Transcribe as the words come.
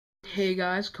Hey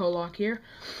guys, Kohlock here,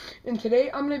 and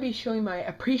today I'm going to be showing my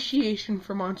appreciation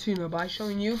for Monsuno by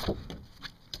showing you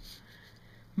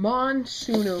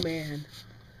Monsuno Man.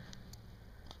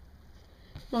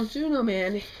 Monsuno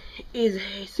Man is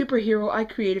a superhero I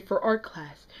created for art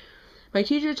class. My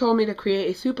teacher told me to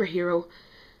create a superhero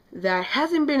that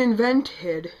hasn't been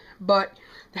invented, but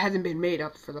that hasn't been made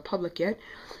up for the public yet,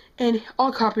 and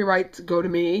all copyrights go to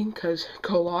me,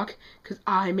 Kohlock, because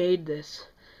I made this.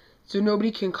 So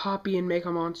nobody can copy and make a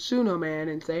Monsuno Man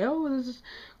and say, oh, this is,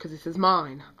 because this is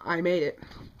mine. I made it.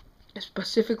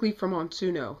 Specifically for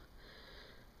Monsuno.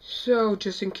 So,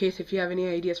 just in case if you have any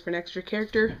ideas for an extra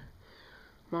character,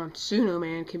 Monsuno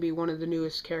Man can be one of the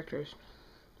newest characters.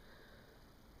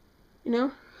 You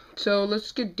know? So,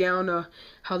 let's get down to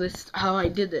how I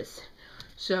did this.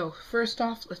 So, first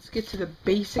off, let's get to the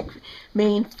basic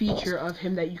main feature of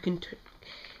him that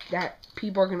that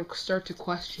people are going to start to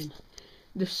question.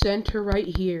 The center right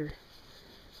here,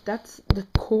 that's the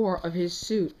core of his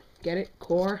suit. Get it?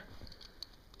 Core.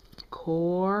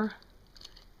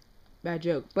 Bad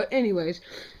joke. But anyways,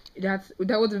 that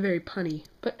wasn't very punny.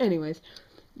 But anyways,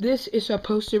 this is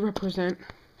supposed to represent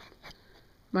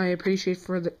my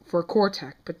appreciation for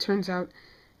Cortex. But turns out,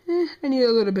 I need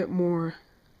a little bit more.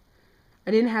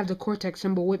 I didn't have the Cortex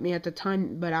symbol with me at the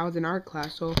time, but I was in art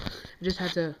class, so I just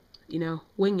had to,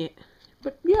 wing it.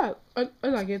 But yeah, I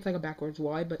like it. It's like a backwards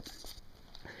Y, but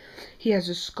he has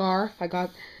a scarf. I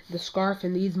got the scarf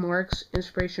and these marks,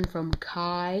 inspiration from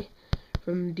Kai,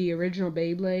 from the original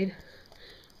Beyblade.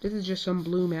 This is just some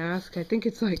blue mask. I think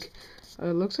it's like,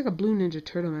 looks like a blue Ninja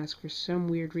Turtle mask for some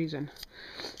weird reason.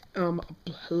 A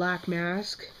black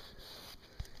mask.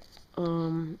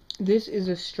 This is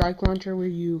a strike launcher where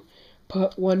you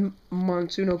put one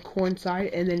Monsuno core inside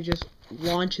and then it just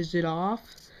launches it off.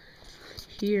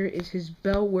 Here is his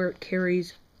belt where it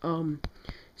carries some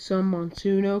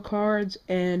Monsuno cards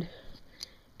and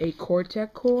a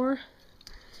Cortex core.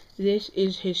 This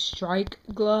is his strike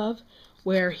glove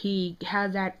where he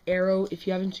has that arrow. If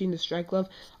you haven't seen the strike glove,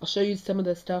 I'll show you some of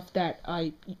the stuff that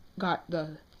I got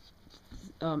the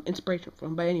inspiration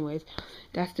from. But anyways,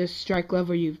 that's the strike glove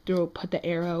where you put the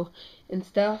arrow and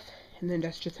stuff, and then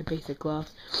that's just a basic glove.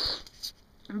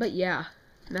 But yeah,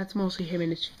 that's mostly him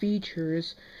and his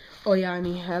features. Oh yeah, and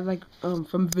he had like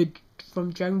from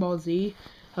Dragon Ball Z,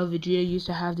 how Vegeta used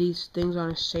to have these things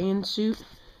on his Saiyan suit.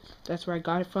 That's where I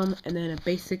got it from, and then a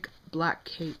basic black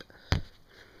cape.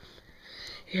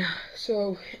 Yeah,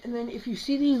 so, and then if you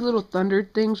see these little thunder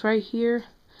things right here,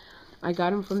 I got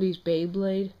them from these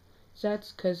Beyblade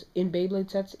sets, because in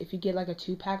Beyblade sets, if you get like a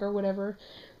 2-pack or whatever,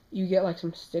 you get like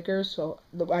some stickers, so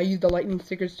I use the lightning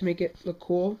stickers to make it look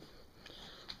cool.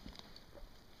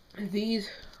 These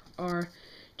are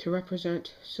to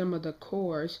represent some of the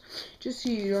cores, just so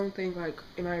you don't think like,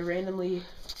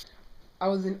 I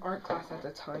was in art class at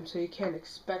the time, so you can't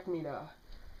expect me to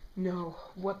know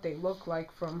what they look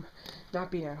like from not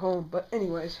being at home. But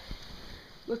anyways,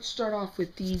 let's start off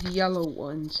with these yellow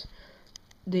ones.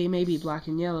 They may be black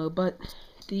and yellow, but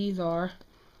these are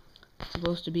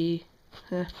supposed to be,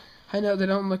 I know they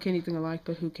don't look anything alike,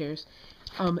 but who cares.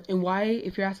 And why,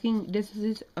 if you're asking, this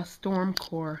is a storm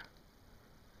core.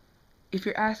 If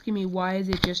you're asking me why is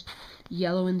it just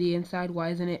yellow in the inside, why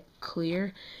isn't it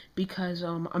clear? Because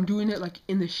I'm doing it like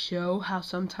in the show, how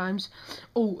sometimes,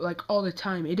 like all the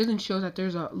time, it doesn't show that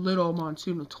there's a little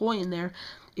Monsuno toy in there.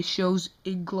 It shows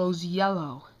it glows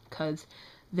yellow, because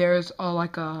there's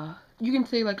you can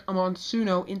say like a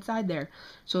Monsuno inside there.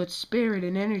 So its spirit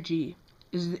and energy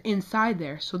is inside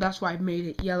there. So that's why I made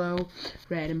it yellow,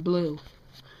 red, and blue.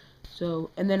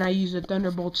 So, and then I use the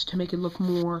thunderbolts to make it look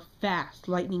more fast,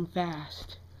 lightning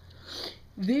fast.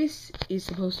 This is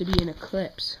supposed to be an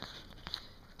eclipse.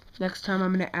 Next time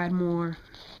I'm going to add more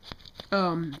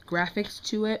graphics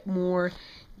to it, more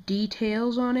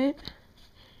details on it.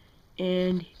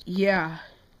 And yeah,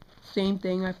 same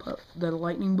thing, I put the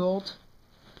lightning bolt.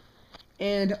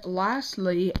 And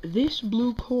lastly, this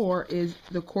blue core is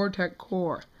the Cortex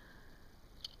core.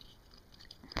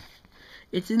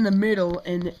 It's in the middle,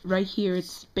 and right here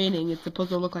it's spinning. It's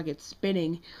supposed to look like it's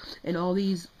spinning, and all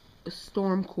these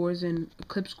storm cores and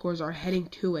eclipse cores are heading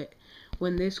to it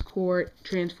when this core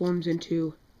transforms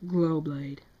into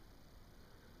Glowblade.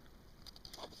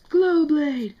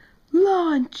 Glowblade!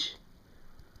 Launch!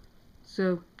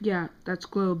 So, yeah, that's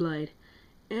Glowblade.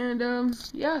 And,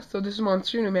 yeah, so this is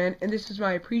Monsuno Man, and this is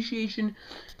my appreciation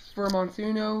for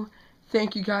Monsuno.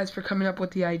 Thank you guys for coming up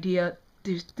with the idea.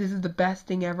 This is the best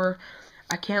thing ever.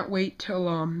 I can't wait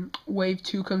till Wave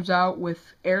 2 comes out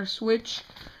with Air Switch.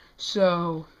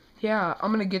 So, yeah,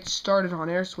 I'm going to get started on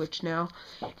Air Switch now.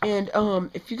 And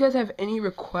if you guys have any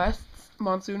requests,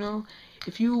 Monsuno,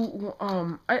 if you,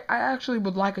 I actually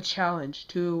would like a challenge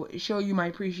to show you my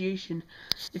appreciation.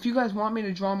 If you guys want me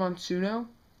to draw Monsuno,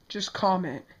 just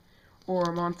comment. Or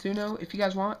Monsuno, if you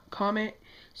guys want, comment.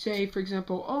 Say, for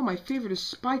example, oh, my favorite is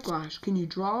Spyglass. Can you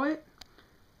draw it?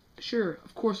 Sure,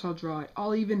 of course I'll draw it.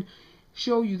 I'll even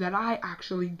show you that I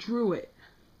actually drew it.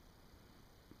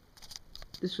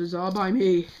 This was all by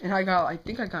me, and I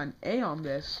think I got an A on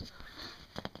this.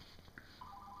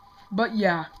 But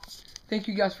yeah, thank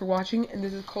you guys for watching, and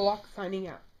this is Kohlock signing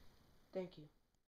out. Thank you.